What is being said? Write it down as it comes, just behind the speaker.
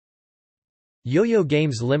YoYo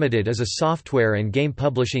Games Limited is a software and game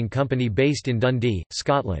publishing company based in Dundee,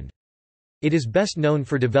 Scotland. It is best known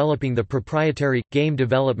for developing the proprietary, game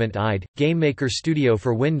development IDE, GameMaker Studio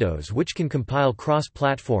for Windows, which can compile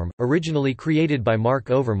cross-platform, originally created by Mark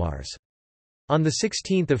Overmars. On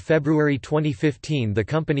 16 February 2015 the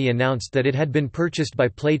company announced that it had been purchased by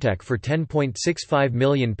Playtech for £10.65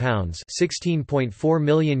 million $16.4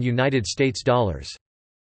 million United States dollars.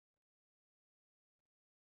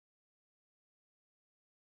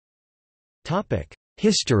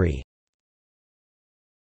 History.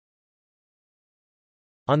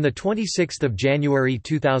 On 26 January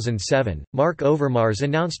 2007, Mark Overmars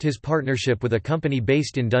announced his partnership with a company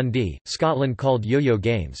based in Dundee, Scotland called YoYo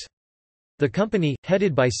Games. The company,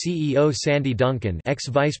 headed by CEO Sandy Duncan,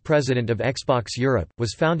 ex-vice president of Xbox Europe,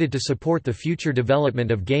 was founded to support the future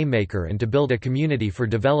development of GameMaker and to build a community for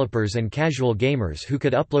developers and casual gamers who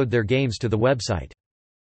could upload their games to the website.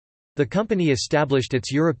 The company established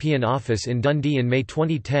its European office in Dundee in May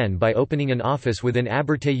 2010 by opening an office within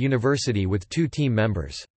Abertay University with 2 team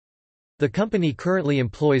members. The company currently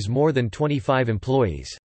employs more than 25 employees.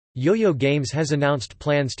 YoYo Games has announced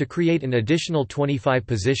plans to create an additional 25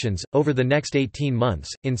 positions, over the next 18 months,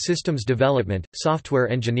 in systems development, software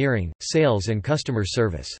engineering, sales and customer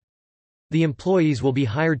service. The employees will be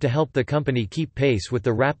hired to help the company keep pace with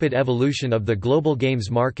the rapid evolution of the global games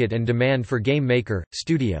market and demand for GameMaker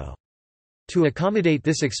Studio. To accommodate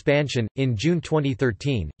this expansion, in June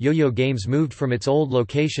 2013, YoYo Games moved from its old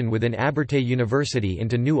location within Abertay University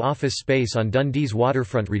into new office space on Dundee's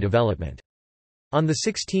waterfront redevelopment. On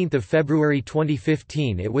 16 February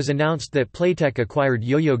 2015 it was announced that Playtech acquired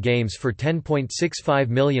YoYo Games for £10.65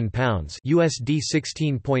 million USD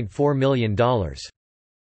 $16.4 million.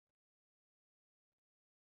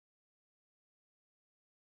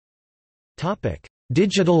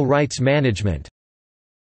 Digital rights management.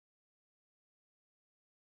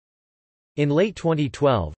 In late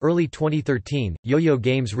 2012, early 2013, YoYo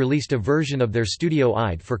Games released a version of their Studio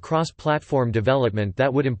IDE for cross-platform development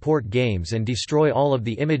that would import games and destroy all of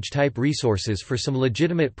the image type resources for some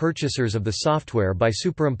legitimate purchasers of the software by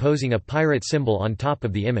superimposing a pirate symbol on top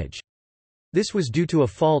of the image. This was due to a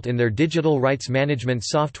fault in their digital rights management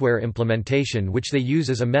software implementation, which they use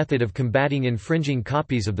as a method of combating infringing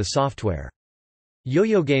copies of the software.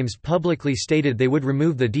 YoYo Games publicly stated they would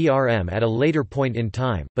remove the DRM at a later point in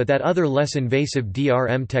time, but that other less invasive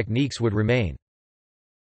DRM techniques would remain.